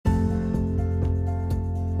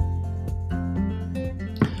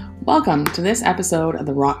Welcome to this episode of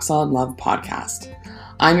the Rock Solid Love Podcast.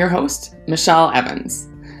 I'm your host, Michelle Evans.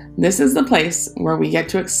 This is the place where we get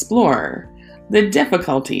to explore the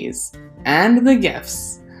difficulties and the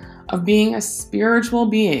gifts of being a spiritual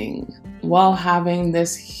being while having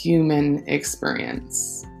this human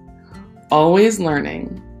experience. Always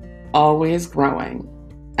learning, always growing,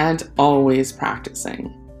 and always practicing.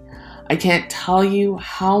 I can't tell you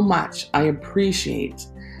how much I appreciate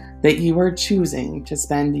that you are choosing to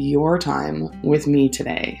spend your time with me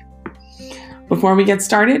today. Before we get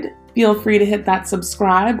started, feel free to hit that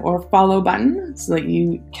subscribe or follow button so that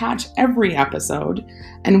you catch every episode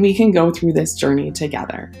and we can go through this journey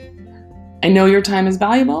together. I know your time is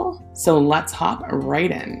valuable, so let's hop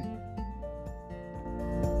right in.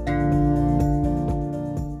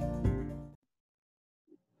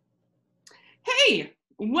 Hey,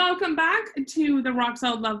 welcome back to the Rock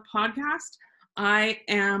Solid Love Podcast. I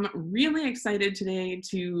am really excited today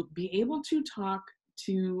to be able to talk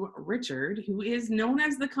to Richard, who is known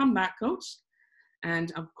as the Comeback Coach.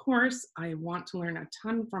 And of course, I want to learn a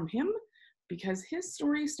ton from him because his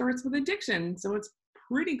story starts with addiction. So it's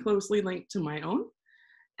pretty closely linked to my own.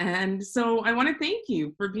 And so I want to thank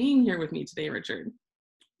you for being here with me today, Richard.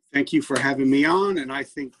 Thank you for having me on. And I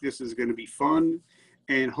think this is going to be fun.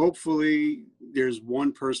 And hopefully there's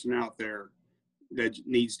one person out there that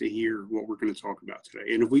needs to hear what we're going to talk about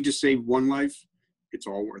today. And if we just save one life, it's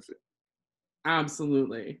all worth it.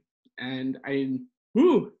 Absolutely. And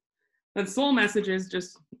that soul messages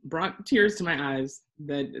just brought tears to my eyes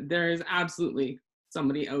that there is absolutely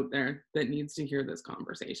somebody out there that needs to hear this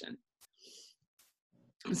conversation.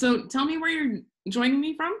 So tell me where you're joining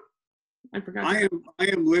me from. I forgot. I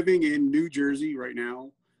am living in New Jersey right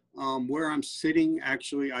now. Where I'm sitting,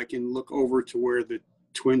 actually, I can look over to where the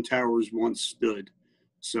Twin Towers once stood.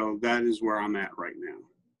 So that is where I'm at right now.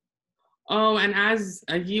 Oh, and as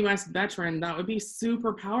a U.S. veteran, that would be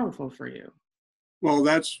super powerful for you. Well,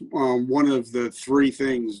 that's one of the three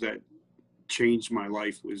things that changed my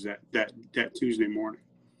life was that Tuesday morning.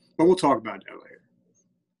 But we'll talk about that later.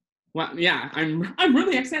 Well, yeah, I'm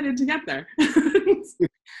really excited to get there.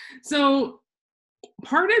 So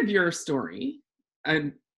part of your story,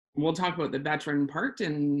 and we'll talk about the veteran part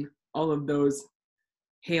and all of those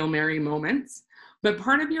Hail Mary moments, but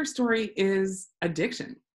part of your story is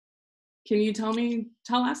addiction. Can you tell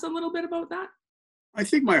us a little bit about that? I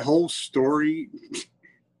think my whole story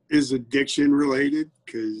is addiction related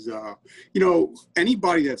because,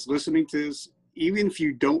 anybody that's listening to this, even if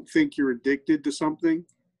you don't think you're addicted to something,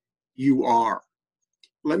 you are.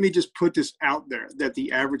 Let me just put this out there that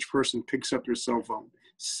the average person picks up their cell phone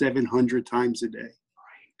 700 times a day.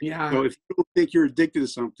 Yeah. So if you don't think you're addicted to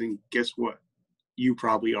something, guess what? You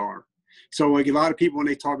probably are. So like a lot of people, when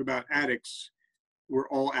they talk about addicts, we're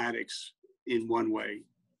all addicts in one way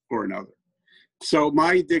or another. So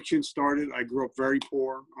my addiction started, I grew up very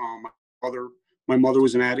poor. My mother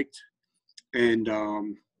was an addict, and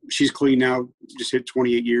she's clean now, just hit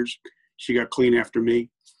 28 years. She got clean after me.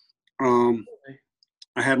 I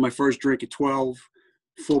had my first drink at 12,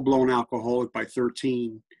 full-blown alcoholic by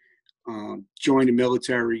 13. Joined the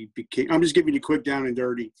military. I'm just giving you a quick down and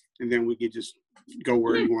dirty, and then we could just go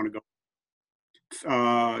where you want to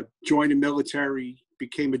go. Joined the military,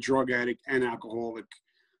 became a drug addict and alcoholic.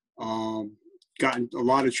 Got in a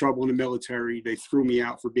lot of trouble in the military. They threw me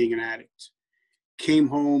out for being an addict. Came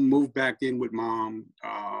home, moved back in with mom.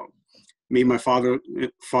 Me and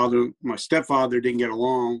my stepfather didn't get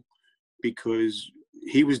along because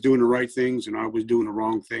he was doing the right things and I was doing the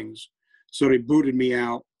wrong things. So they booted me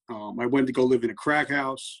out. I went to go live in a crack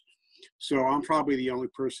house. So I'm probably the only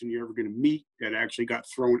person you're ever going to meet that actually got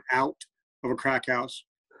thrown out of a crack house.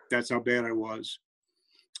 That's how bad I was.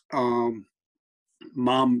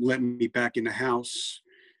 Mom let me back in the house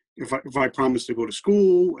if I promised to go to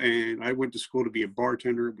school, and I went to school to be a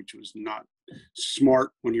bartender, which was not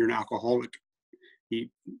smart when you're an alcoholic.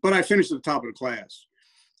 But I finished at the top of the class.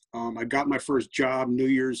 I got my first job New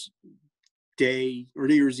Year's Eve,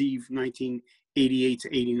 1988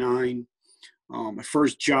 to 89. My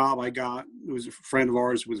first job I got, it was a friend of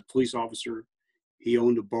ours, was a police officer. He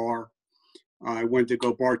owned a bar. I went to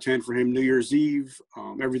go bartend for him New Year's Eve.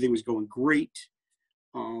 Everything was going great.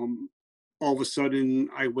 All of a sudden,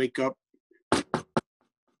 I wake up.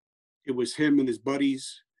 It was him and his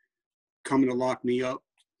buddies coming to lock me up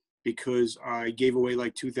because I gave away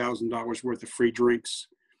like $2,000 worth of free drinks,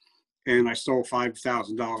 and I stole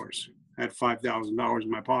 $5,000. I had $5,000 in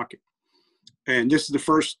my pocket. And this is the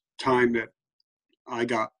first time that I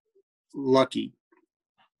got lucky.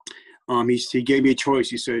 He gave me a choice.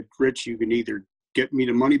 He said, Rich, you can either get me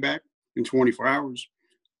the money back in 24 hours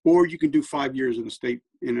or you can do 5 years in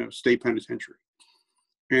a state penitentiary.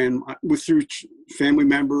 And through family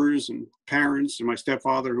members and parents and my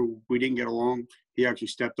stepfather, who we didn't get along, he actually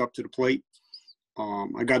stepped up to the plate.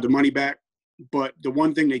 I got the money back, but the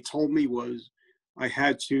one thing they told me was I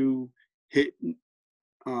had to hit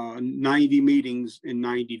 90 meetings in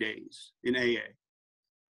 90 days in AA.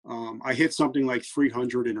 I hit something like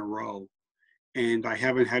 300 in a row, and I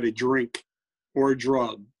haven't had a drink or a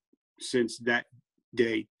drug since that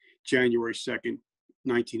day, January 2nd,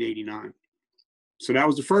 1989. So that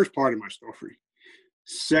was the first part of my story.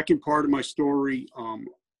 Second part of my story,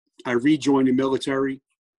 I rejoined the military.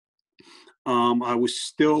 I was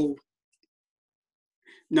still,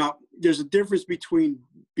 now there's a difference between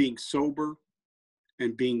being sober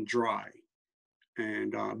and being dry.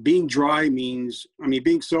 And being dry means,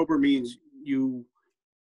 being sober means you're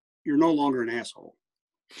no longer an asshole.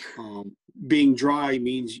 Being dry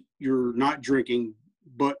means you're not drinking,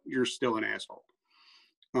 but you're still an asshole.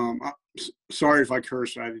 Sorry if I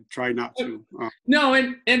curse. I try not to. No,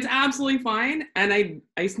 it's absolutely fine. And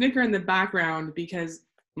I snicker in the background because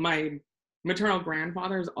my maternal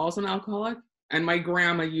grandfather is also an alcoholic, and my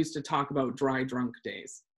grandma used to talk about dry drunk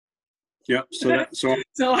days. Yep.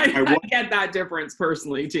 So I get that difference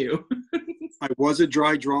personally too. I was a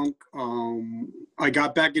dry drunk. I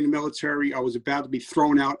got back in the military. I was about to be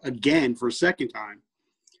thrown out again for a second time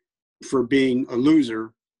for being a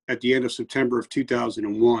loser at the end of September of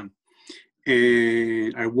 2001.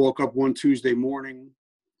 And I woke up one Tuesday morning.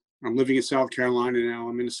 I'm living in South Carolina now.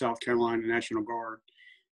 I'm in the South Carolina National Guard.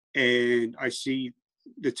 And I see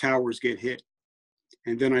the towers get hit.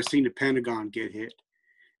 And then I seen the Pentagon get hit.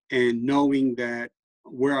 And knowing that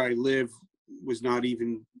where I live was not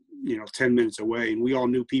even, 10 minutes away. And we all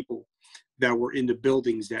knew people that were in the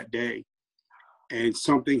buildings that day. And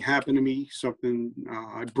something happened to me,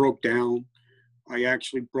 I broke down. I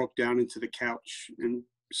actually broke down into the couch, and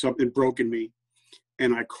something broke in me.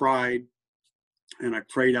 And I cried, and I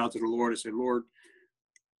prayed out to the Lord. I said, Lord,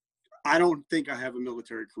 I don't think I have a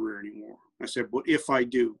military career anymore. I said, but if I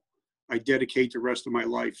do, I dedicate the rest of my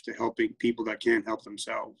life to helping people that can't help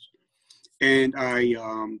themselves. And I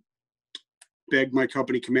begged my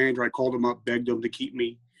company commander. I called him up, begged him to keep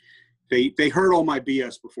me. They heard all my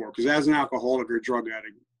BS before, because as an alcoholic or a drug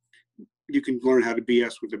addict, you can learn how to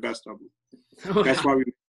BS with the best of them. Oh, that's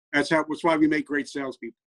yeah. Why we make great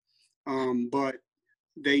salespeople. But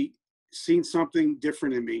they seen something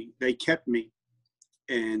different in me. They kept me,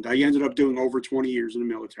 and I ended up doing over 20 years in the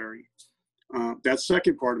military. That's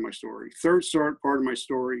second part of my story. Third part of my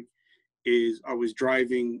story is I was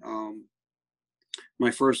driving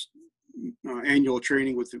my first annual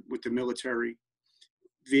training with the military.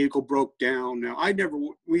 Vehicle broke down. Now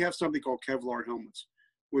we have something called Kevlar helmets,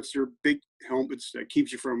 which are big helmets that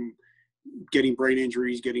keeps you from getting brain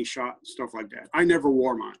injuries, getting shot, stuff like that. I never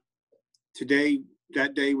wore mine.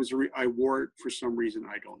 That day I wore it for some reason.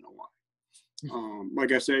 I don't know why.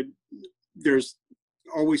 Like I said, there's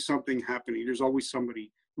always something happening. There's always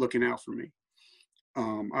somebody looking out for me.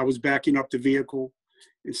 I was backing up the vehicle.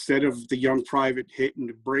 Instead of the young private hitting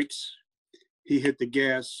the brakes, he hit the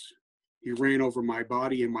gas. He ran over my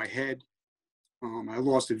body and my head. I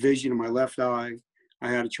lost the vision in my left eye.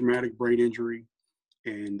 I had a traumatic brain injury.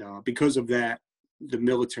 And because of that, the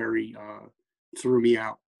military threw me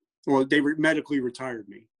out. Well, they medically retired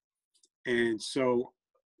me. And so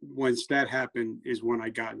once that happened is when I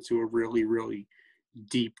got into a really, really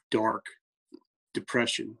deep, dark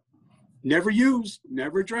depression. Never used,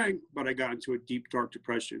 never drank, but I got into a deep, dark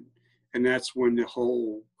depression. And that's when the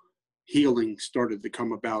whole healing started to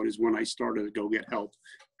come about, is when I started to go get help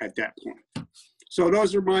at that point. So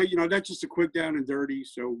those are my, that's just a quick down and dirty.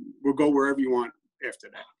 So we'll go wherever you want after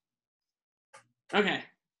that. Okay.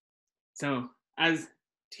 So as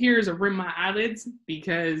tears rim my eyelids,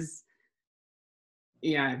 because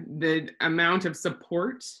the amount of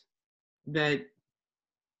support that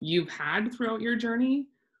you've had throughout your journey,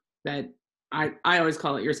 that I always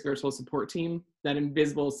call it your spiritual support team, that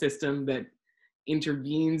invisible system that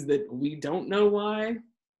intervenes that we don't know why.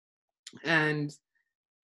 And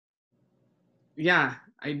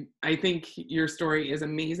I think your story is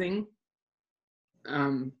amazing.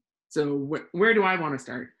 So where do I want to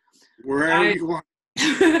start? Wherever you want.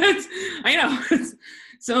 I know.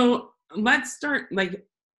 So let's start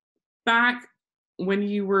back when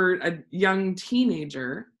you were a young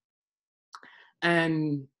teenager,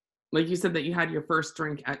 and like you said that you had your first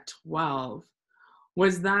drink at 12.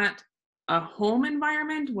 Was that a home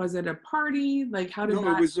environment? Was it a party? How did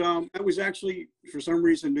that? No, it was actually, for some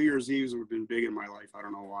reason, New Year's Eves have been big in my life. I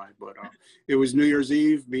don't know why, but it was New Year's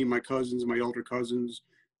Eve. Me and my cousins, my older cousins,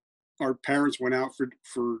 our parents went out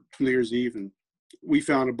for New Year's Eve, and we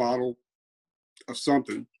found a bottle of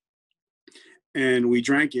something, and we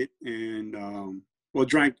drank it. And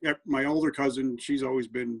drank. My older cousin, she's always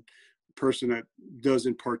been a person that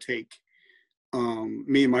doesn't partake.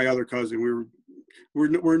 Me and my other cousin,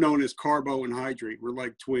 we're known as carbo and hydrate. We're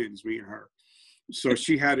like twins, me and her. So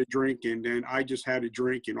she had a drink, and then I just had a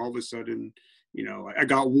drink, and all of a sudden, I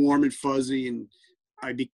got warm and fuzzy, and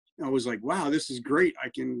I was like, wow, this is great.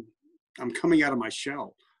 I'm coming out of my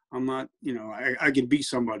shell. I'm not, I can be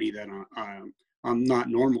somebody that I'm not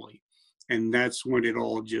normally. And that's when it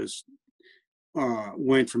all just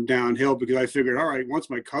went from downhill, because I figured, all right, once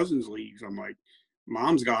my cousins leave, I'm like,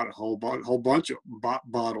 mom's got a whole bunch of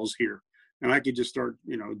bottles here, and I could just start,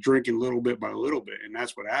 drinking little bit by little bit. And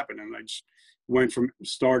that's what happened. And I just went from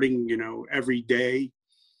starting, every day,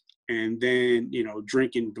 and then,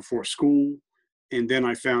 drinking before school. And then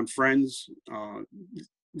I found friends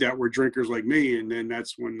that were drinkers like me. And then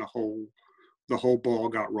that's when the whole ball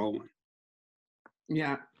got rolling.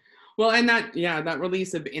 Yeah. Well, and that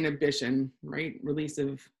release of inhibition, right? Release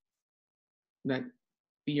of that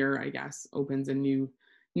fear, I guess, opens a new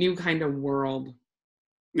kind of world.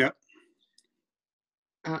 Yep.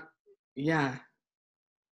 Yeah.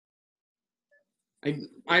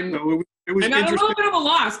 I'm no, it was I'm at a little bit of a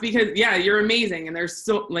loss, because you're amazing, and there's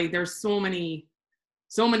so many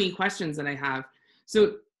questions that I have.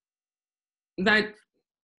 So that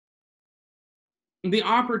the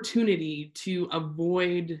opportunity to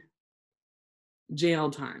avoid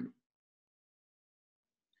jail time,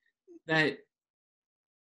 that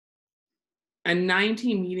and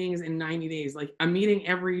 19 meetings in 90 days, like a meeting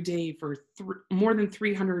every day for more than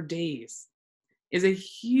 300 days, is a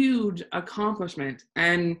huge accomplishment.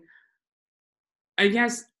 And I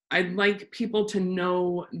guess I'd like people to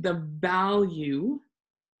know the value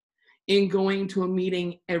in going to a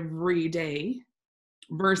meeting every day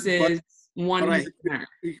versus one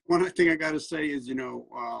thing I got to say is,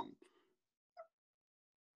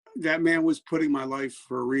 that man was putting my life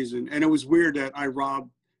for a reason. And it was weird that I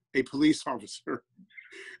robbed a police officer.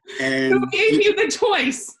 And who gave you the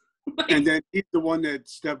choice? And then he's the one that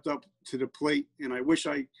stepped up to the plate. And I wish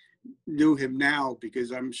I knew him now,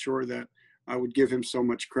 because I'm sure that I would give him so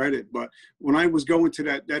much credit. But when I was going to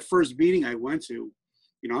that first meeting I went to,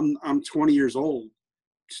 I'm 20 years old,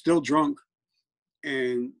 still drunk.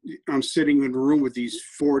 And I'm sitting in a room with these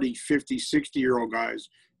 40, 50, 60-year-old guys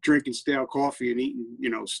drinking stale coffee and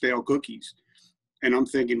eating, stale cookies. And I'm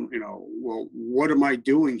thinking, well, what am I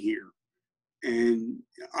doing here? And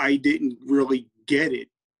I didn't really get it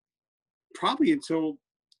probably until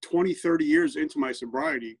 20, 30 years into my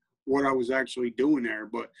sobriety, what I was actually doing there.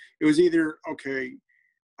 But it was either, okay,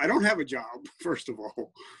 I don't have a job, first of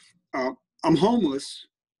all. I'm homeless,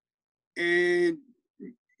 and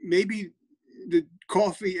maybe the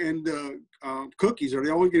coffee and the cookies are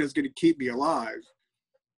the only thing that's going to keep me alive.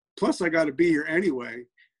 Plus, I got to be here anyway.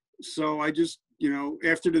 So I just,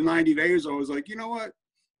 after the 90 days, I was like, you know what?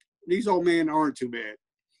 These old men aren't too bad.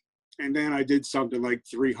 And then I did something like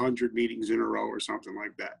 300 meetings in a row or something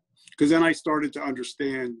like that. Because then I started to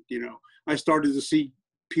understand, I started to see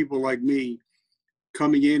people like me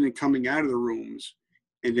coming in and coming out of the rooms,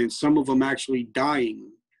 and then some of them actually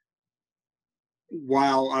dying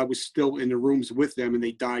while I was still in the rooms with them, and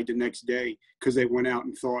they died the next day because they went out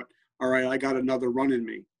and thought, all right, I got another run in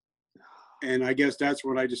me. And I guess that's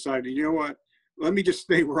when I decided, you know what, let me just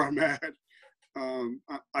stay where I'm at.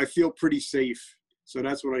 I feel pretty safe. So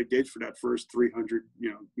that's what I did for that first 300,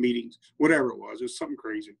 meetings, whatever it was. It was something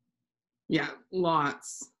crazy. Yeah,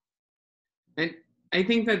 lots. And I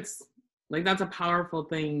think that's a powerful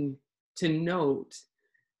thing to note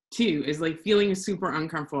too, is like feeling super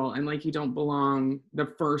uncomfortable and like you don't belong the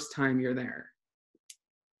first time you're there,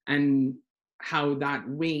 and how that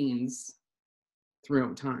wanes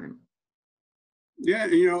throughout time. Yeah,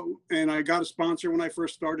 and I got a sponsor when I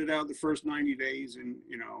first started out the first 90 days. And,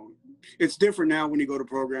 it's different now when you go to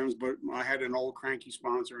programs, but I had an old cranky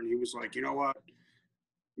sponsor, and he was like, you know what,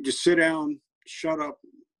 just sit down, shut up.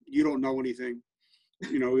 You don't know anything.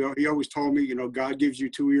 He always told me, God gives you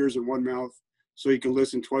 2 ears and 1 mouth so you can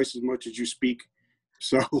listen twice as much as you speak.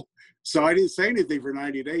 So I didn't say anything for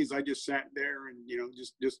 90 days. I just sat there and,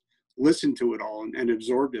 just listened to it all and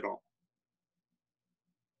absorbed it all.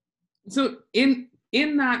 So in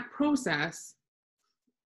that process,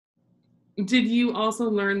 did you also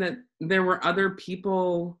learn that there were other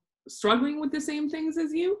people struggling with the same things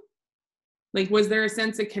as you? Like, was there a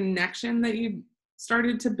sense of connection that you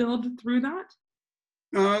started to build through that?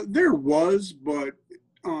 There was, but,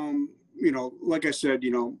 like I said,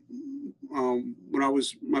 when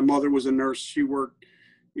my mother was a nurse, she worked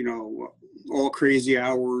you know, all crazy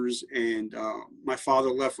hours. And my father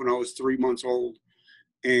left when I was 3 months old.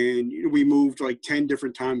 And you know, we moved like 10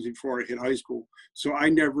 different times before I hit high school. So I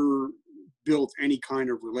never built any kind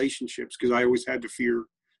of relationships because I always had the fear,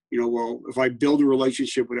 you know, well, if I build a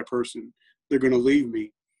relationship with a person, they're going to leave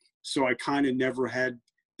me. So I kind of never had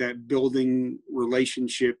that building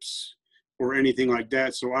relationships or anything like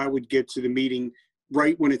that. So I would get to the meeting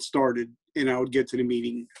right when it started, and I would get to the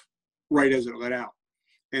meeting right as it let out.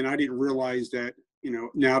 And I didn't realize that, you know,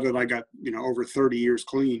 now that I got, you know, over 30 years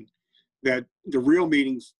clean, that the real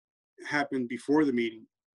meetings happen before the meeting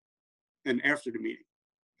and after the meeting.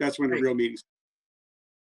 That's when the real meetings.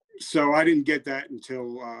 So I didn't get that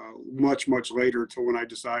until much, much later, till when I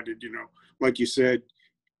decided, you know, like you said,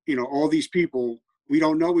 you know, all these people, we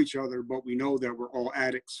don't know each other, but we know that we're all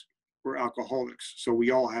addicts, we're alcoholics. So we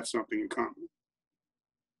all have something in common.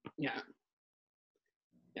 Yeah.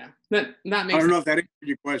 Yeah. That makes I don't know if that answered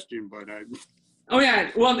your question, but oh yeah.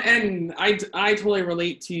 Well, and I totally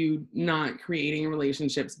relate to not creating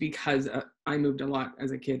relationships because I moved a lot as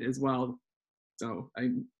a kid as well. So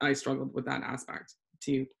I struggled with that aspect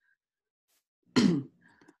too.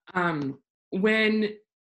 When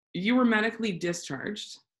you were medically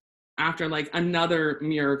discharged after like another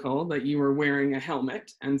miracle that you were wearing a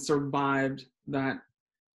helmet and survived that,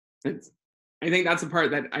 I think that's the part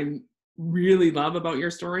that I really love about your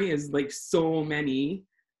story is like so many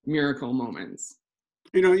miracle moments.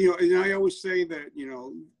 You know, and I always say that, you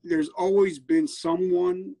know, there's always been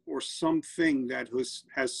someone or something that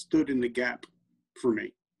has stood in the gap for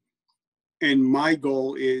me. And my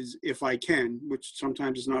goal is, if I can, which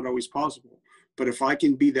sometimes is not always possible, but if I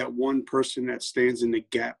can be that one person that stands in the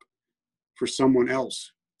gap for someone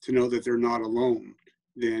else to know that they're not alone,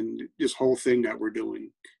 then this whole thing that we're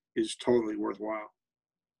doing is totally worthwhile.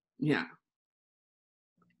 Yeah.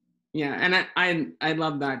 Yeah, and I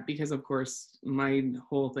love that because, of course, my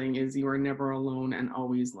whole thing is you are never alone and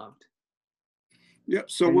always loved. Yep.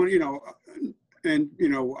 So when, you know, and, you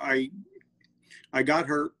know, I got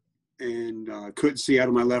hurt and couldn't see out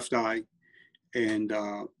of my left eye. And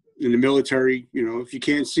in the military, you know, if you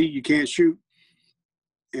can't see, you can't shoot.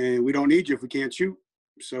 And we don't need you if we can't shoot.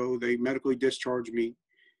 So they medically discharged me.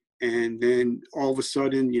 And then all of a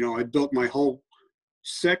sudden, you know, I built my whole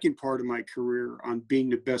second part of my career on being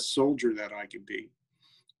the best soldier that I could be.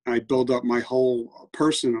 I built up my whole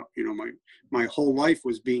person, you know, my whole life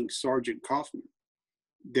was being Sergeant Kaufman.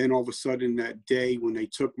 Then all of a sudden that day when they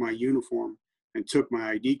took my uniform and took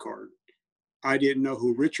my ID card, I didn't know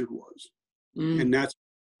who Richard was. And that's the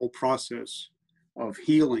whole process of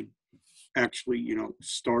healing actually, you know,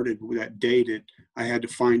 started with that day that I had to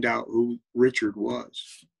find out who Richard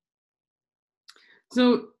was.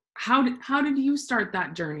 So how did you start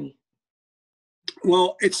that journey?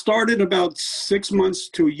 Well, it started about 6 months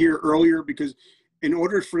to a year earlier, because in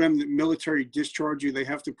order for them, the military discharge you, they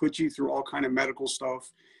have to put you through all kind of medical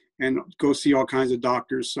stuff and go see all kinds of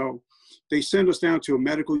doctors. So they send us down to a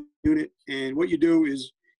medical unit, and what you do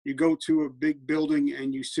is you go to a big building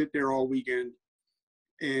and you sit there all weekend,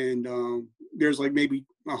 and there's like maybe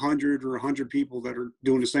 100 people that are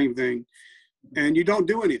doing the same thing, and you don't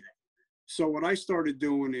do anything. So what I started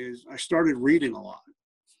doing is I started reading a lot.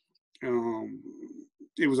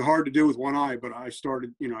 It was hard to do with one eye, but I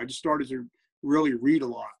started, you know, I just started to really read a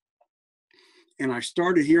lot. And I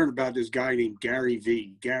started hearing about this guy named Gary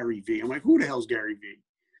V. I'm like, who the hell's Gary V?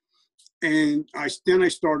 And then I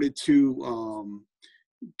started to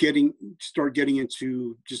start getting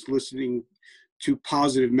into just listening to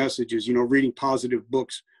positive messages, you know, reading positive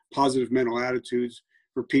books, positive mental attitudes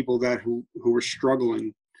for people that who were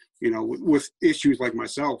struggling, you know, with issues like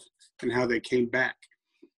myself, and how they came back.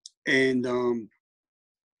 And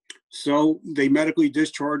so they medically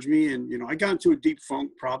discharged me, and, you know, I got into a deep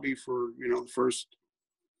funk probably for, you know, the first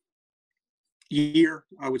year,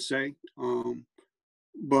 I would say.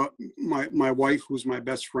 But my wife was my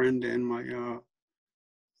best friend, and my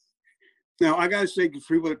now I gotta say,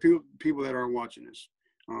 for people that aren't watching this,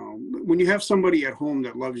 when you have somebody at home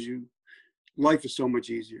that loves you, life is so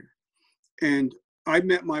much easier. And I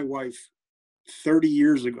met my wife 30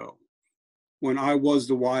 years ago when I was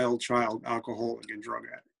the wild child alcoholic and drug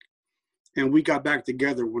addict. And we got back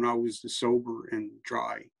together when I was the sober and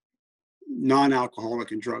dry,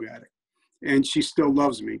 non-alcoholic and drug addict. And she still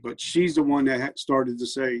loves me, but she's the one that started to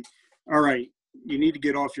say, all right, you need to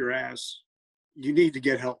get off your ass. You need to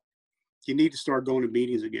get help. You need to start going to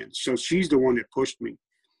meetings again. So she's the one that pushed me.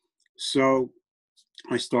 So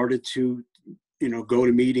I started to, you know, go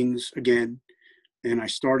to meetings again. And I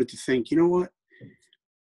started to think, you know what?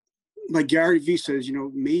 Like Gary Vee says, you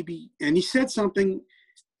know, maybe, and he said something,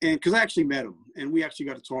 And because I actually met him, and we actually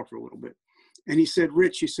got to talk for a little bit. And he said,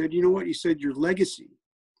 Rich, he said, you know what? He said, your legacy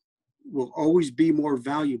will always be more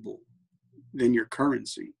valuable than your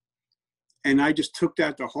currency. And I just took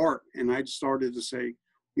that to heart, and I started to say,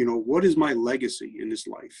 you know, what is my legacy in this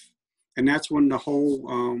life? And that's when the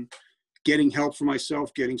whole getting help for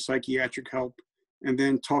myself, getting psychiatric help, and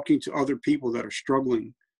then talking to other people that are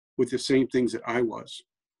struggling with the same things that I was.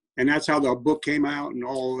 And that's how the book came out, and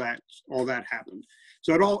all that happened.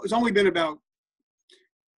 So it's only been about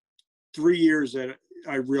 3 years that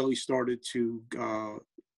I really started to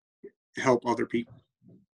help other people.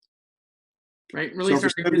 Right, really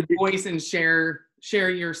started to voice and share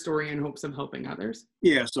your story in hopes of helping others.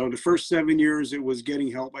 Yeah, so the first 7 years it was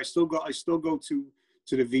getting help. I still go to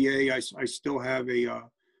the VA. I still have a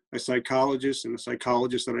psychologist and a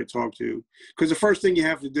psychologist that I talk to, because the first thing you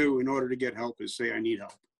have to do in order to get help is say, I need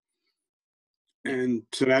help. And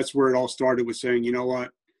so that's where it all started, with saying, you know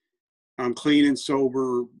what, I'm clean and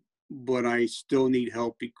sober, but I still need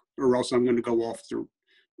help, or else I'm going to go off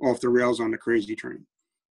the rails on the crazy train.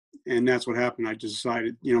 And that's what happened. I just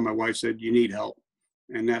decided, you know, my wife said, you need help.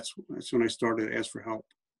 And that's when I started to ask for help.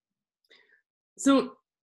 So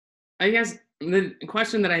I guess the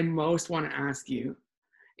question that I most want to ask you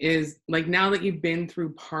is, like, now that you've been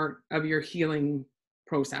through part of your healing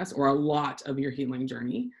process, or a lot of your healing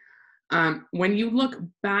journey, when you look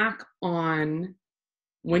back on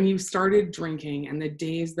when you started drinking and the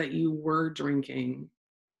days that you were drinking,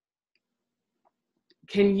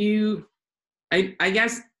 can you, I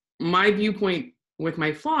guess my viewpoint with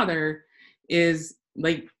my father is,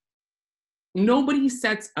 like, nobody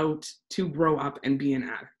sets out to grow up and be an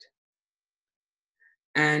addict.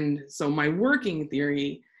 And so my working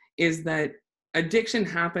theory is that addiction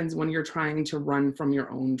happens when you're trying to run from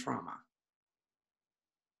your own trauma.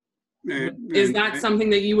 Is that something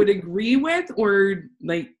that you would agree with, or,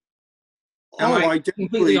 like, I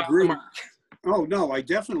definitely agree. Oh no, I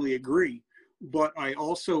definitely agree. But I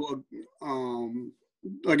also,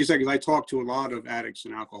 like I said, because I talk to a lot of addicts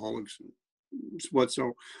and alcoholics,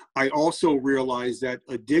 so I also realize that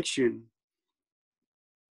addiction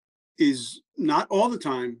is not all the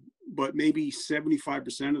time, but maybe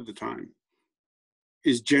 75% of the time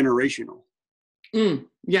is generational.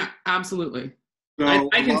 Yeah, absolutely. So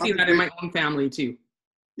I can see that in my own family too.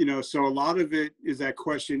 You know, so a lot of it is that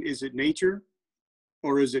question: is it nature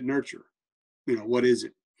or is it nurture? You know, what is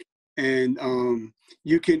it? And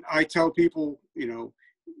I tell people, you know,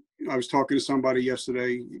 I was talking to somebody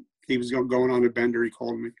yesterday. He was going on a bender. He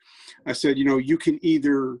called me. I said, you know, you can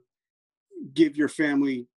either give your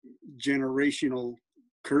family generational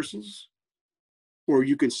curses, or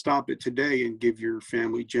you can stop it today and give your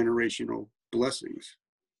family generational blessings.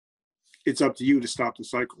 It's up to you to stop the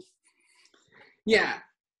cycle. Yeah.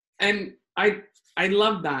 And I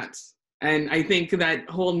love that. And I think that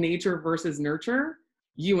whole nature versus nurture,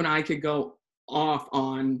 you and I could go off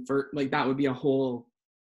on for, like, that would be a whole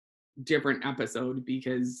different episode,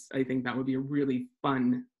 because I think that would be a really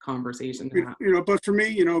fun conversation to have. You know, but for me,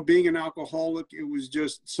 you know, being an alcoholic, it was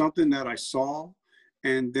just something that I saw,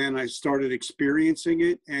 and then I started experiencing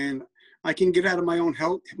it, and I can get out of my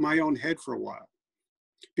own head for a while.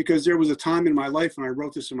 Because there was a time in my life, and I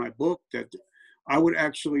wrote this in my book, that I would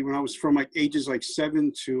actually, when I was from like ages like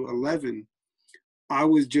 7 to 11, I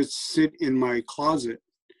would just sit in my closet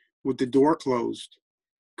with the door closed,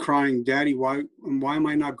 crying, Daddy, why am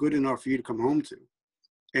I not good enough for you to come home to?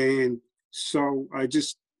 And so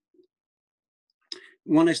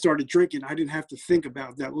when I started drinking, I didn't have to think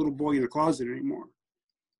about that little boy in the closet anymore.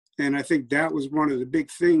 And I think that was one of the big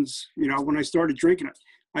things, you know, when I started drinking,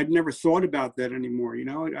 I'd never thought about that anymore. You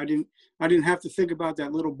know, I didn't have to think about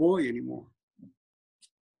that little boy anymore.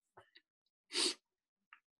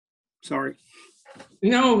 Sorry.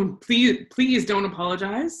 No, please don't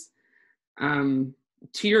apologize.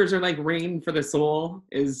 Tears are like rain for the soul,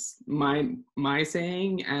 is my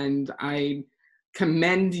saying, and I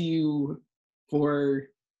commend you for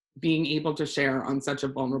being able to share on such a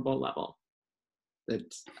vulnerable level.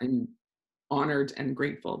 That I'm honored and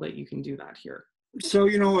grateful that you can do that here. So,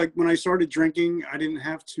 you know, like when I started drinking, I didn't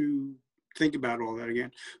have to think about all that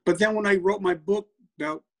again. But then when I wrote my book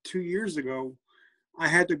about 2 years ago, I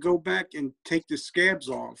had to go back and take the scabs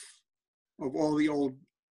off of all the old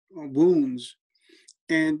wounds.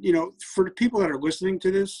 And, you know, for the people that are listening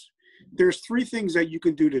to this, there's 3 things that you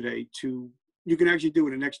can do today you can actually do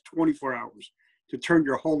in the next 24 hours to turn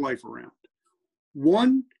your whole life around.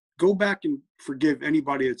 1, go back and forgive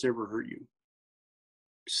anybody that's ever hurt you.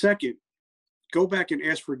 2nd, go back and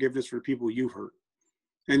ask forgiveness for people you've hurt.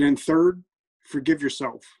 And then 3rd, forgive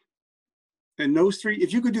yourself. And those 3,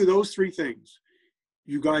 if you could do those 3 things,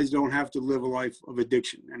 you guys don't have to live a life of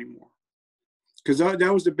addiction anymore. Because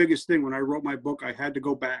that was the biggest thing. When I wrote my book, I had to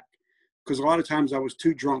go back because a lot of times I was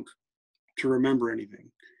too drunk to remember anything.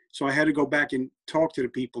 So I had to go back and talk to the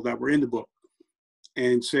people that were in the book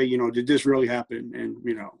and say, did this really happen?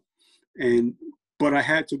 And, but I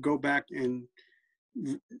had to go back, and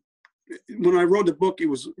when I wrote the book, it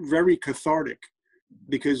was very cathartic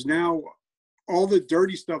because now all the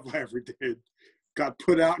dirty stuff I ever did got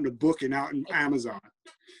put out in the book and out in Amazon.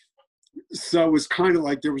 So it's kind of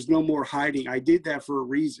like there was no more hiding. I did that for a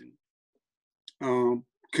reason.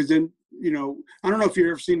 Because then, I don't know if you've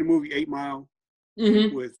ever seen the movie 8 Mile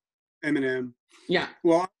with Eminem. Yeah.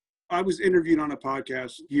 Well, I was interviewed on a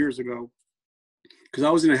podcast years ago because I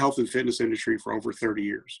was in the health and fitness industry for over 30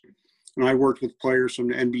 years. And I worked with players from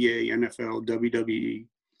the NBA, NFL, WWE.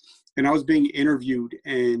 And I was being interviewed,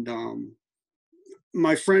 and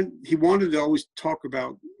my friend, he wanted to always talk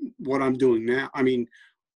about what I'm doing now. I mean,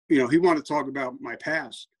 he wanted to talk about my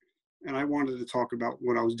past, and I wanted to talk about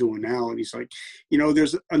what I was doing now. And he's like,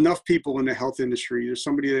 there's enough people in the health industry. There's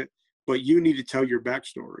somebody but you need to tell your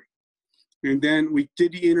backstory. And then we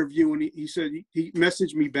did the interview, and he said, he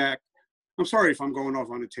messaged me back. I'm sorry if I'm going off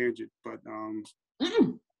on a tangent,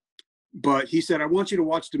 but he said, I want you to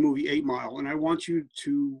watch the movie 8 Mile, and I want you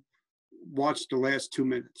to watch the last 2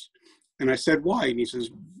 minutes. And I said, why? And he says,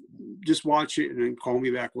 just watch it and then call me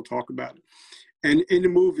back. We'll talk about it. And in the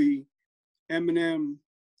movie, Eminem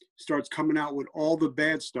starts coming out with all the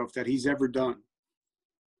bad stuff that he's ever done.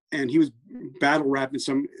 And he was battle rapping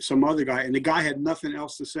some other guy, and the guy had nothing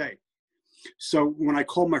else to say. So when I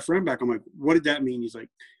called my friend back, I'm like, what did that mean? He's like,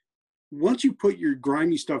 once you put your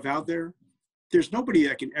grimy stuff out there, there's nobody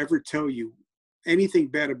that can ever tell you anything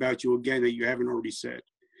bad about you again that you haven't already said.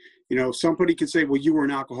 Somebody could say, well, you were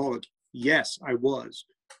an alcoholic. Yes, I was,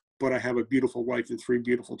 but I have a beautiful wife and 3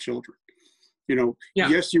 beautiful children.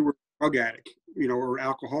 Yes, you were a drug addict, or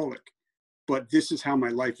alcoholic, but this is how my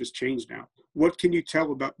life has changed now. What can you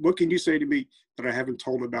say to me that I haven't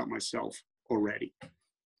told about myself already?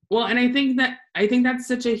 Well, and I think that's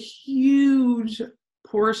such a huge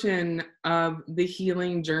portion of the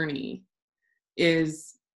healing journey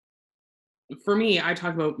is, for me, I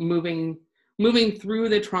talk about moving through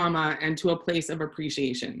the trauma and to a place of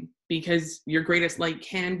appreciation, because your greatest light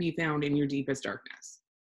can be found in your deepest darkness.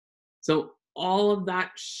 So all of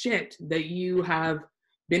that shit that you have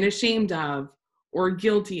been ashamed of or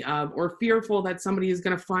guilty of or fearful that somebody is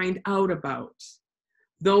going to find out about,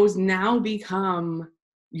 those now become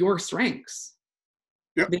your strengths.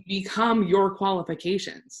 Yep. They become your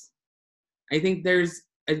qualifications. I think there's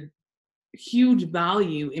a huge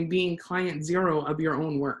value in being client zero of your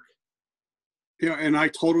own work. Yeah, and I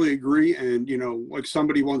totally agree. And, like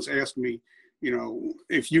somebody once asked me,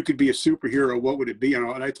 if you could be a superhero, what would it be?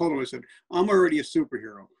 And I told him, I said, I'm already a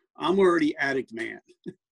superhero. I'm already addict man.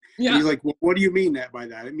 Yeah. He's like, well, what do you mean by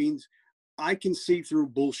that? It means I can see through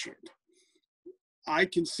bullshit. I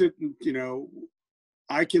can sit and,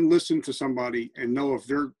 I can listen to somebody and know if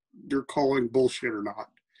they're calling bullshit or not.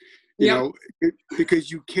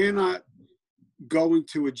 Because you cannot go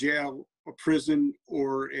into a jail, a prison,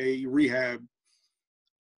 or a rehab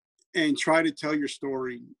and try to tell your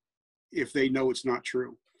story if they know it's not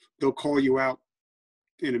true. They'll call you out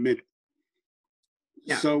in a minute.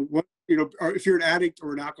 Yeah. So if you're an addict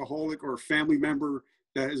or an alcoholic or a family member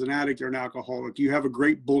that is an addict or an alcoholic, you have a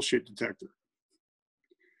great bullshit detector.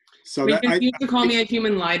 So you used to call me a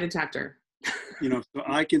human lie detector. So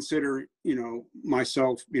I consider,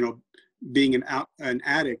 myself, being an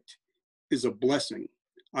addict is a blessing.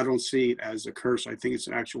 I don't see it as a curse. I think it's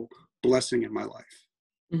an actual blessing in my life.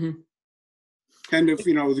 Mm-hmm. And if,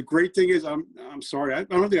 the great thing is, I'm sorry, I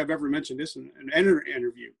don't think I've ever mentioned this in an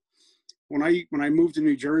interview. When I moved to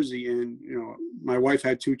New Jersey, and, my wife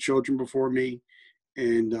had 2 children before me,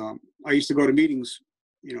 and I used to go to meetings,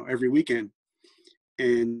 every weekend.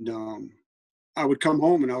 And I would come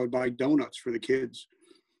home and I would buy donuts for the kids.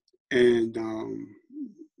 And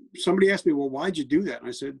somebody asked me, well, why'd you do that? And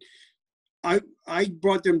I said, I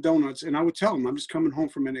brought them donuts, and I would tell them I'm just coming home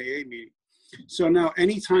from an AA meeting. So now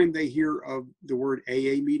anytime they hear of the word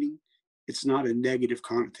AA meeting, it's not a negative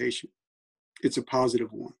connotation. It's a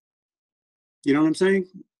positive one. You know what I'm saying?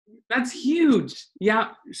 That's huge. Yeah.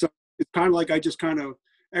 So it's kind of like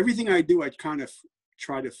everything I do, I kind of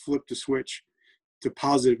try to flip the switch to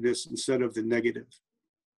positiveness instead of the negative.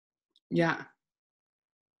 Yeah.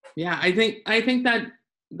 Yeah. I think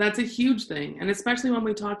that's a huge thing. And especially when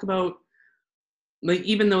we talk about, like,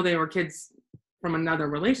 even though they were kids from another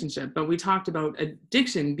relationship, but we talked about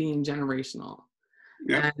addiction being generational.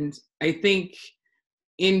 Yeah. And I think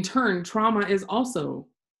in turn, trauma is also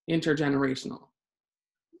intergenerational.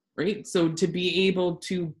 right? So to be able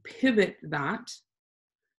to pivot that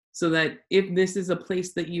so that if this is a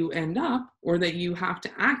place that you end up or that you have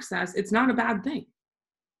to access, it's not a bad thing.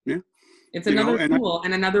 Yeah. It's You know, another tool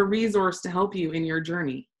and another resource to help you in your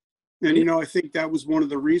journey. And, you know, I think that was one of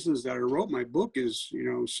the reasons that I wrote my book is, you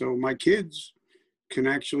know, so my kids can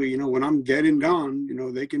actually, you know, when I'm dead and gone, you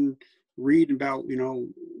know, they can read about, you know,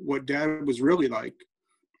 what dad was really like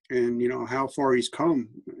and, you know, how far he's come.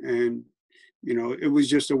 And, you know, it was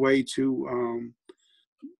just a way to,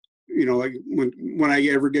 you know, like when I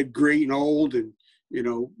ever get great and old and, you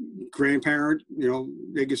know, grandparent, you know,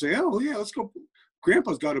 they can say, oh, yeah, let's go.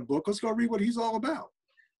 Grandpa's got a book. Let's go read what he's all about.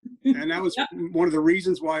 And that was one of the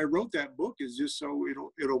reasons why I wrote that book is just so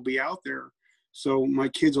it'll be out there. So my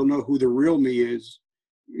kids will know who the real me is,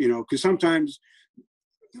 you know, because sometimes,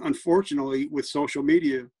 unfortunately, with social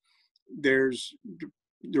media, there's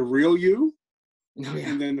the real you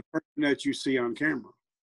and then the person that you see on camera.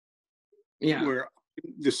 Yeah. Where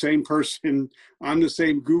the same person, I'm the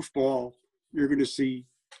same goofball you're going to see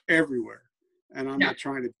everywhere. And I'm not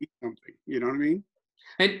trying to be something, you know what I mean?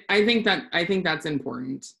 I think that's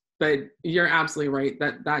important, but you're absolutely right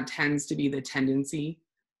that tends to be the tendency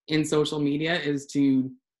in social media is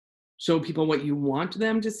to show people what you want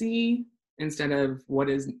them to see instead of what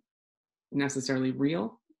is necessarily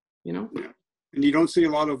real, you know? Yeah. And you don't see a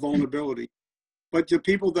lot of vulnerability, but the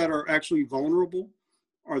people that are actually vulnerable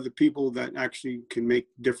are the people that actually can make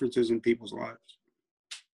differences in people's lives.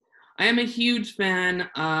 I am a huge fan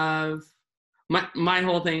of my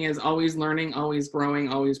whole thing is always learning, always growing,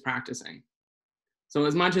 always practicing. So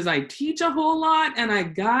as much as I teach a whole lot and I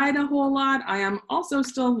guide a whole lot, I am also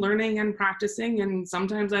still learning and practicing, and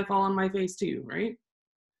sometimes I fall on my face too, right?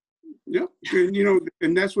 Yeah, and you know,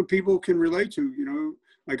 and that's what people can relate to, you know,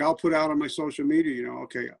 like I'll put out on my social media, you know,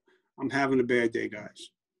 okay, I'm having a bad day,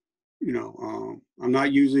 guys. You know, I'm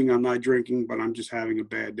not using, I'm not drinking, but I'm just having a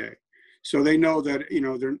bad day. So they know that, you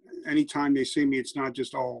know, they're anytime they see me, it's not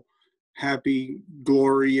just all happy,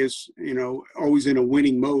 glorious, you know, always in a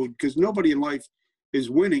winning mode, because nobody in life is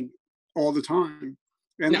winning all the time.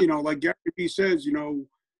 And, you know, like Gary Vee says, you know,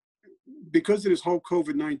 because of this whole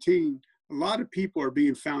COVID-19, a lot of people are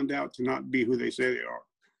being found out to not be who they say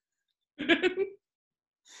they are.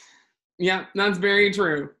 Yeah, that's very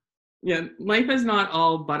true. Yeah, life is not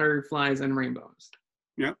all butterflies and rainbows.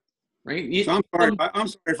 Yeah. Right? So I'm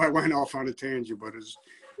sorry if I went off on a tangent, but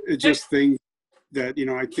it's just things that, you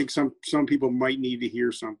know, I think some people might need to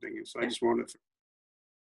hear something. And so I just wanted to.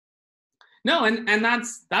 No, and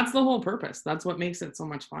that's the whole purpose. That's what makes it so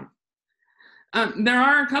much fun. There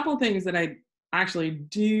are a couple things that I actually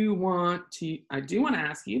do want to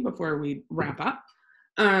ask you before we wrap up.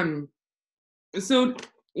 So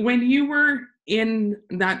when you were in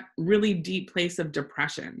that really deep place of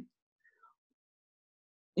depression,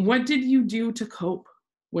 what did you do to cope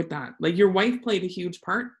with that? Like your wife played a huge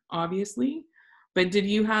part, obviously, but did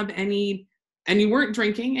you have any, and you weren't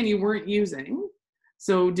drinking and you weren't using,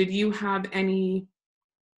 so did you have any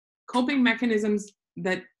coping mechanisms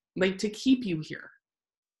that like to keep you here?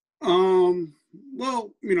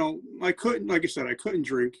 Well, you know, I couldn't, like I said, I couldn't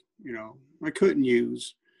drink, you know, I couldn't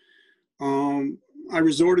use. I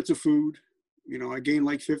resorted to food, you know, I gained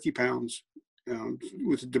like 50 pounds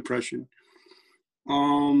with the depression.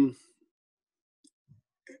 And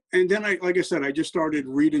then like I said, I just started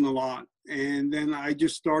reading a lot, and then I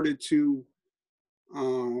just started to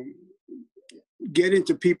get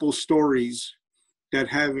into people's stories that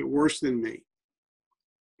have it worse than me.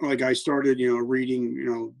 Like I started, you know, reading, you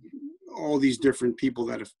know, all these different people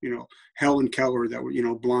that have, you know, Helen Keller that were, you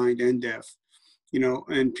know, blind and deaf, you know,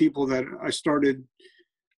 and people that I started,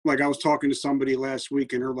 like I was talking to somebody last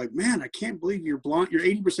week and they're like, man, I can't believe you're blind. You're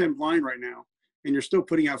 80% blind right now. And you're still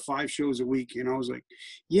putting out 5 shows a week. And I was like,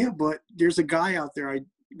 yeah, but there's a guy out there I'm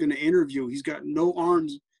going to interview. He's got no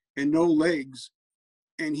arms and no legs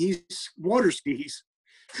and he's water skis.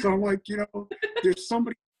 So I'm like, you know, there's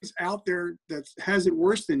somebody out there that has it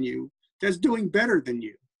worse than you, that's doing better than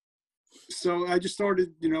you. So I just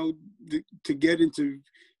started, you know, to get into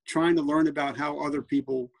trying to learn about how other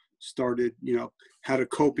people started, you know, how to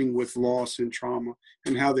coping with loss and trauma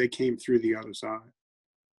and how they came through the other side.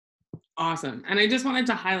 Awesome. And I just wanted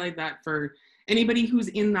to highlight that for anybody who's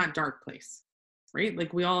in that dark place, right?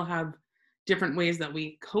 Like we all have different ways that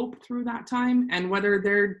we cope through that time, and whether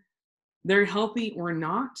they're healthy or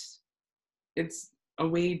not, it's a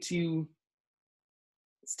way to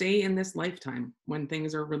stay in this lifetime when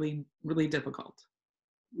things are really, really difficult.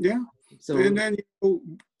 Yeah. So, and then, you know,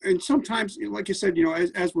 and sometimes, like you said, you know,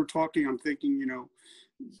 as we're talking, I'm thinking, you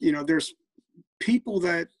know, there's people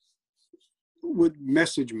that would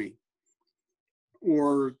message me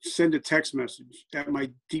or send a text message at my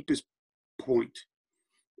deepest point.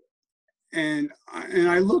 And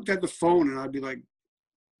I looked at the phone and I'd be like,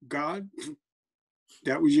 God,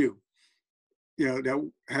 that was you.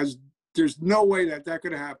 There's no way that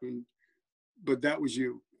could have happened, but that was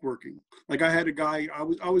you working. Like, I had a guy,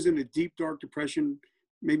 I was in a deep, dark depression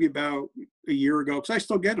maybe about a year ago, because I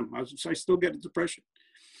still get them. I still get a depression.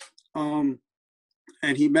 And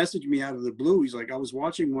he messaged me out of the blue. He's like, I was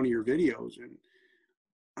watching one of your videos and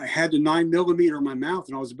I had the 9mm in my mouth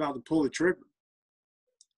and I was about to pull the trigger.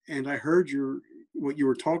 And I heard what you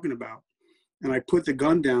were talking about. And I put the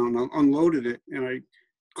gun down, I unloaded it, and I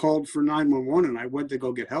called for 911 and I went to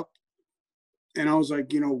go get help. And I was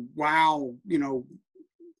like, wow,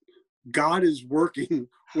 God is working,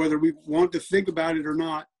 whether we want to think about it or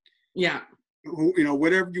not. Yeah.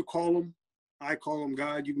 Whatever you call him, I call him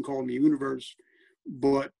God, you can call him the universe.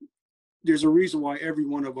 But there's a reason why every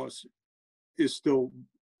one of us is still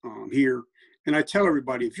here. And I tell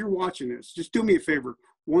everybody, if you're watching this, just do me a favor,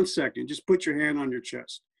 1 second, just put your hand on your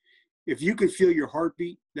chest. If you can feel your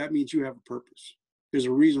heartbeat, that means you have a purpose. There's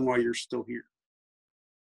a reason why you're still here.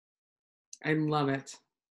 I love it.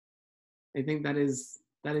 I think that is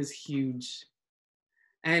huge.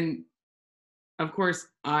 And of course,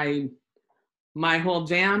 my whole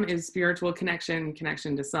jam is spiritual connection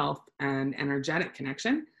to self, and energetic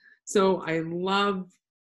connection. So I love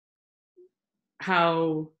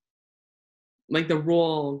how, like, the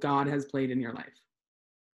role God has played in your life.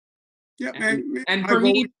 Yeah, and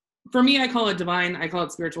for me, I call it divine. I call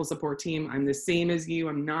it spiritual support team. I'm the same as you.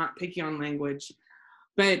 I'm not picky on language.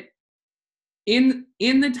 But in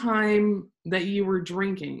the time that you were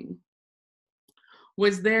drinking,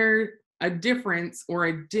 was there a difference or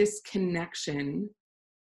a disconnection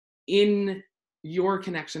in your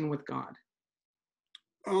connection with God?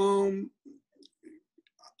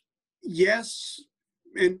 Yes.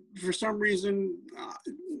 And for some reason,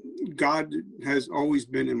 God has always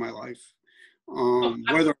been in my life,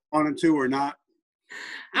 whether I wanted to or not.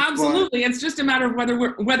 Absolutely. It's just a matter of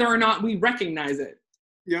whether or not we recognize it.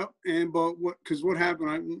 Yep. Because what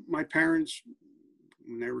happened, my parents,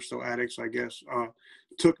 when they were still addicts, I guess,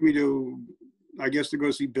 took me to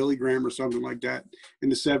go see Billy Graham or something like that in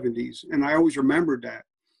the 70s. And I always remembered that.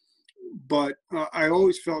 But I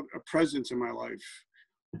always felt a presence in my life.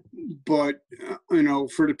 But,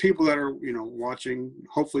 for the people that are, watching,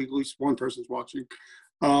 hopefully at least one person's watching,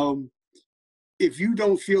 if you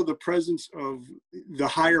don't feel the presence of the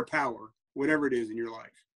higher power, whatever it is in your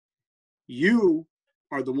life, you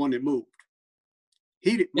are the one that moved.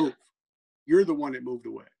 He didn't move. You're the one that moved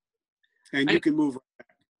away. And you can move right back.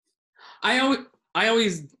 I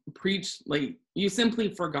always preach, like, you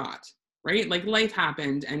simply forgot, right? Like, life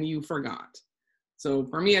happened and you forgot. So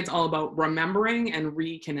for me, it's all about remembering and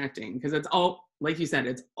reconnecting, because it's all, like you said,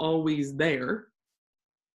 it's always there,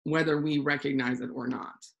 whether we recognize it or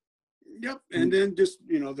not. Yep. And then just,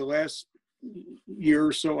 the last year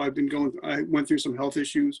or so, I went through some health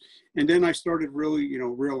issues. And then I started really,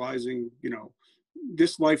 realizing,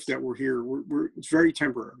 this life that we're here, it's very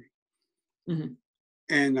temporary. Mm-hmm.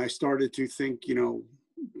 And I started to think,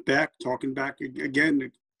 talking back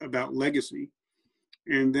again about legacy.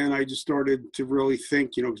 And then I just started to really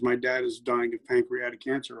think, because my dad is dying of pancreatic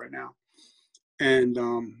cancer right now. And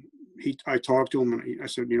I talked to him and I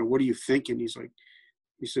said, what are you thinking? He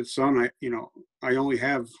said, son, I only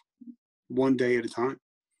have one day at a time.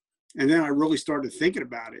 And then I really started thinking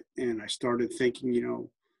about it. And I started thinking,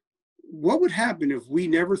 what would happen if we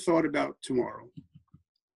never thought about tomorrow?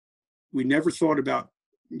 We never thought about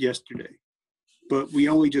yesterday, but we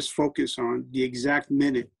only just focus on the exact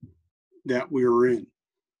minute that we were in,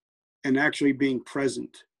 and actually being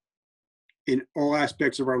present in all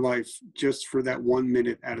aspects of our life just for that 1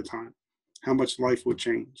 minute at a time, how much life would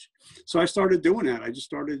change. So I started doing that. I just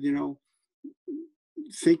started,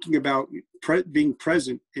 thinking about being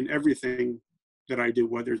present in everything that I do,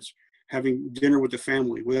 whether it's having dinner with the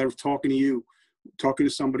family, whether it's talking to you, talking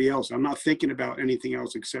to somebody else. I'm not thinking about anything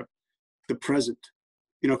else except the present,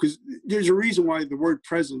 because there's a reason why the word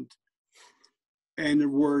present and the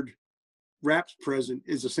word wrapped present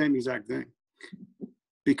is the same exact thing,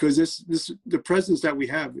 because the presence that we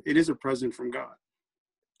have, it is a present from God.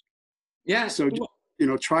 Yeah. So,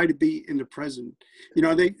 try to be in the present.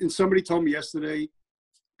 And somebody told me yesterday,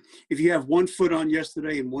 if you have 1 foot on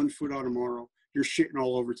yesterday and 1 foot on tomorrow, you're shitting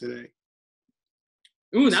all over today.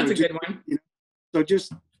 Ooh, that's a good one. So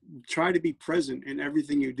just try to be present in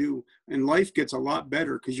everything you do, and life gets a lot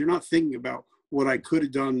better because you're not thinking about what I could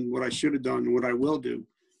have done, what I should have done, what I will do.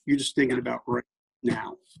 You're just thinking about right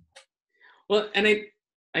now. Well, and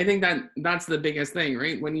I think that's the biggest thing,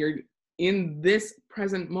 right? When you're in this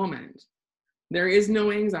present moment, there is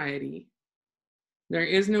no anxiety, there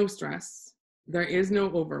is no stress, there is no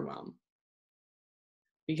overwhelm,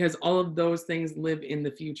 because all of those things live in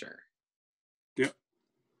the future. Yep.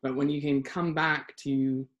 But when you can come back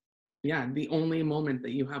to, the only moment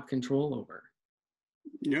that you have control over.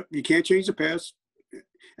 Yep. You can't change the past.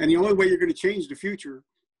 And the only way you're going to change the future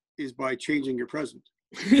is by changing your present.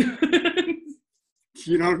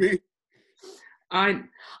 You know what I mean?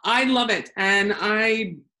 I love it. And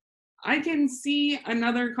I can see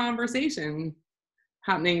another conversation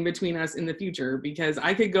happening between us in the future, because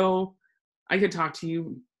I could talk to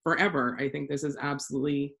you forever. I think this is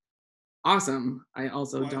absolutely awesome. I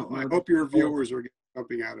also I hope your viewers are getting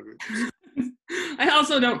something out of it. I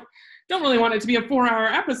also don't really want it to be a 4-hour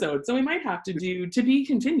episode, so we might have to do to be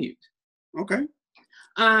continued. Okay.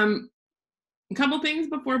 A couple things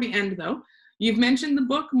before we end, though. You've mentioned the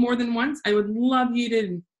book more than once. I would love you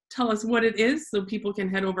to tell us what it is so people can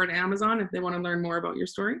head over to Amazon if they want to learn more about your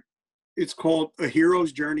story. It's called A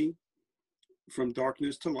Hero's Journey from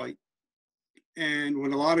Darkness to Light. And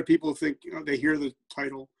when a lot of people think, they hear the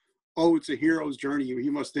title, oh, it's a hero's journey, he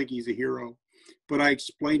must think he's a hero. But I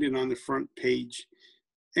explained it on the front page.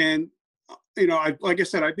 And, like I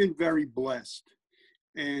said, I've been very blessed.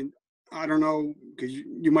 And I don't know, because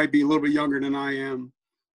you might be a little bit younger than I am.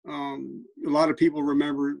 A lot of people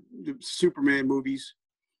remember the Superman movies,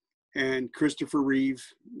 and Christopher Reeve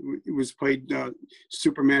was played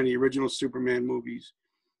Superman, the original Superman movies,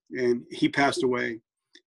 and he passed away.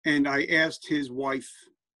 And I asked his wife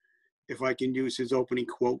if I can use his opening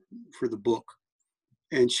quote for the book,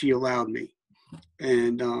 and she allowed me.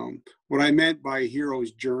 And what I meant by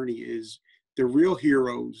hero's journey is the real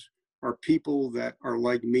heroes are people that are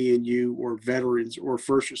like me and you, or veterans or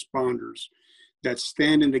first responders that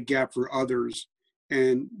stand in the gap for others,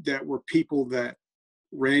 and that were people that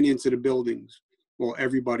ran into the buildings while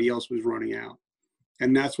everybody else was running out.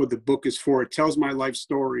 And that's what the book is for. It tells my life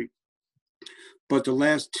story, but the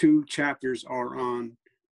last 2 chapters are on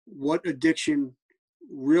what addiction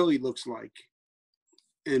really looks like,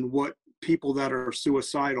 and what people that are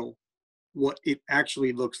suicidal, what it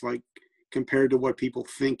actually looks like compared to what people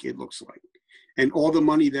think it looks like. And all the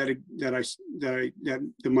money that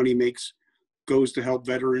the money makes goes to help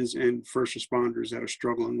veterans and first responders that are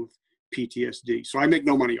struggling with PTSD. So I make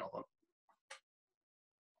no money off of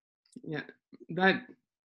it. Yeah, that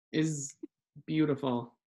is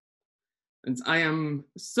beautiful. And I am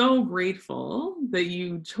so grateful that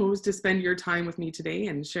you chose to spend your time with me today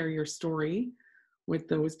and share your story with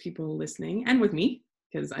those people listening, and with me,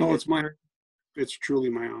 because it's truly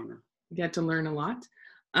my honor. Get to learn a lot.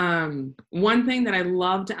 One thing that I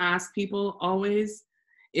love to ask people always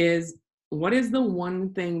is, what is the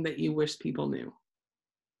one thing that you wish people knew?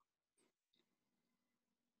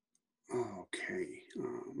 Okay.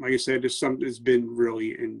 Like I said, there's something that's been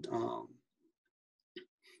really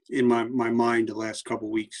in my mind the last couple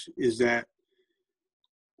of weeks, is that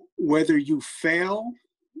whether you fail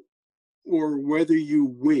or whether you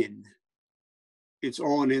win, it's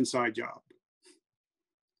all an inside job.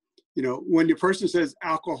 When the person says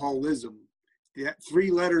alcoholism, that 3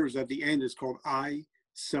 letters at the end is called I,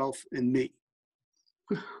 self, and me.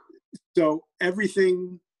 So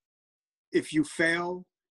everything, if you fail,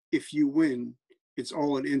 if you win, it's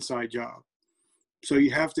all an inside job. So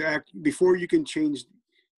you have to act before you can change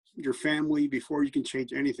your family, before you can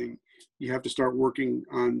change anything. You have to start working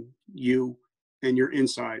on you and your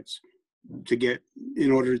insides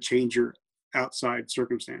in order to change your outside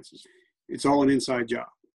circumstances. It's all an inside job.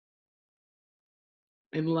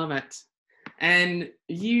 I love it. And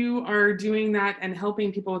you are doing that and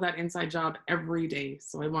helping people with that inside job every day.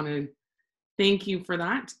 So I want to thank you for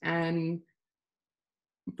that, and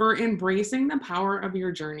for embracing the power of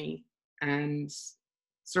your journey and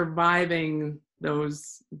surviving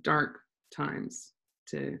those dark times.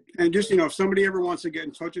 And just, if somebody ever wants to get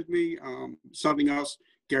in touch with me, something else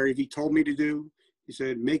Gary Vee told me to do, he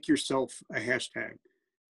said, make yourself a hashtag,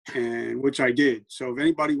 and which I did. So if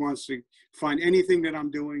anybody wants to find anything that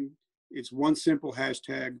I'm doing, it's one simple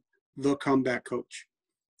hashtag, The Comeback Coach,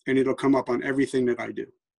 and it'll come up on everything that I do,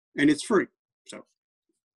 and it's free. So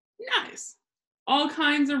nice. All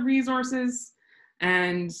kinds of resources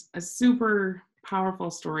and a super powerful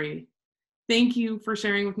story. Thank you for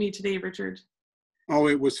sharing with me today, Richard. Oh,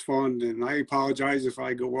 it was fun, and I apologize if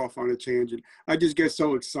I go off on a tangent. I just get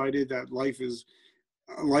so excited that life is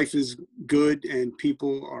good, and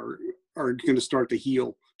people are going to start to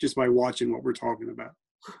heal just by watching what we're talking about.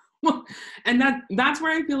 Well, and that's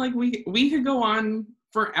where I feel like we could go on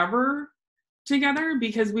forever together,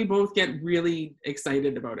 because we both get really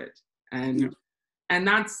excited about it, and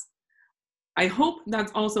that's I hope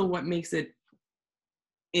that's also what makes it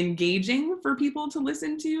engaging for people to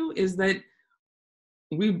listen to, is that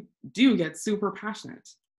we do get super passionate,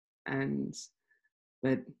 and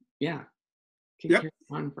that, yeah, can carry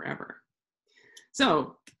on forever.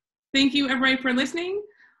 So thank you, everybody, for listening.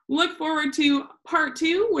 Look forward to part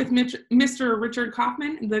 2 with Mr. Richard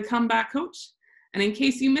Kaufman, the comeback coach. And in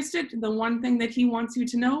case you missed it, the one thing that he wants you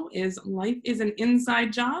to know is life is an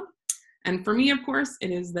inside job. And for me, of course,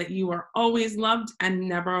 it is that you are always loved and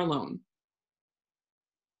never alone.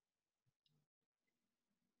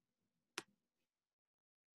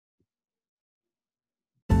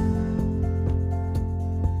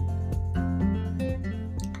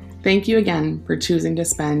 Thank you again for choosing to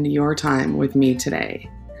spend your time with me today.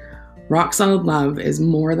 Rock Solid Love is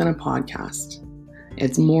more than a podcast.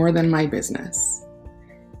 It's more than my business.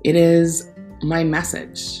 It is my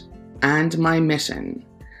message and my mission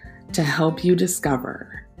to help you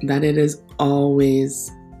discover that it is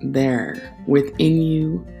always there within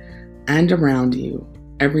you and around you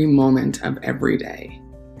every moment of every day.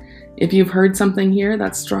 If you've heard something here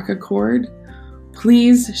that struck a chord,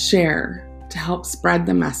 please share to help spread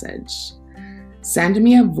the message. Send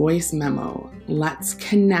me a voice memo. Let's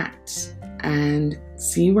connect and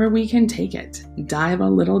see where we can take it. Dive a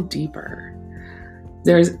little deeper.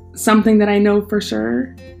 There's something that I know for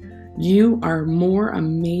sure. You are more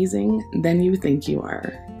amazing than you think you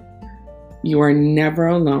are. You are never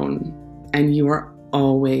alone, and you are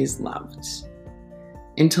always loved.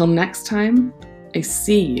 Until next time, I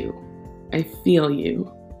see you, I feel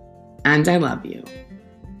you, and I love you.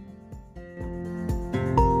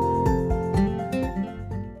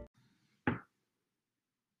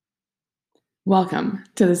 Welcome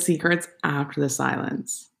to The Secrets After the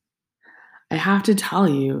Silence. I have to tell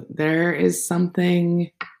you, there is something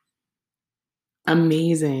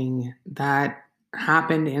amazing that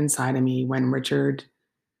happened inside of me when Richard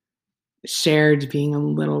shared being a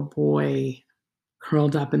little boy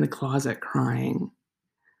curled up in the closet crying.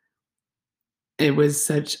 It was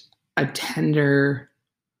such a tender,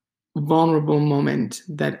 vulnerable moment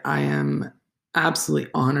that I am absolutely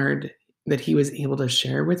honored that he was able to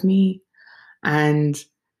share with me. And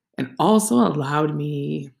it also allowed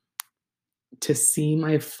me to see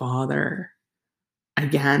my father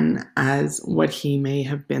again as what he may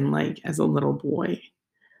have been like as a little boy,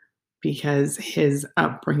 because his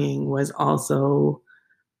upbringing was also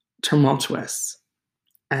tumultuous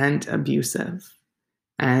and abusive.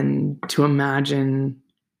 And to imagine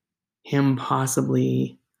him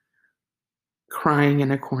possibly crying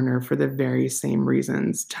in a corner for the very same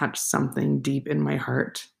reasons touched something deep in my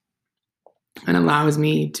heart, and allows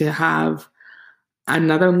me to have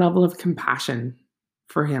another level of compassion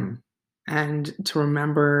for him, and to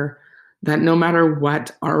remember that no matter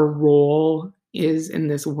what our role is in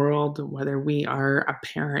this world, whether we are a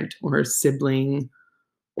parent or a sibling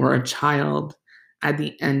or a child, at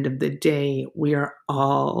the end of the day, we are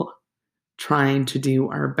all trying to do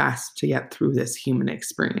our best to get through this human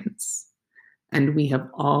experience. And we have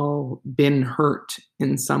all been hurt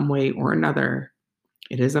in some way or another.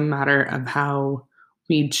 It is a matter of how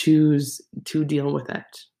we choose to deal with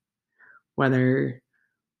it, whether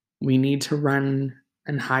we need to run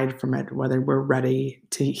and hide from it, whether we're ready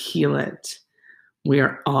to heal it. We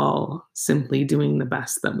are all simply doing the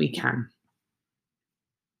best that we can.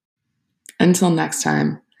 Until next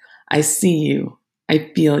time, I see you,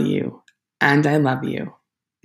 I feel you, and I love you.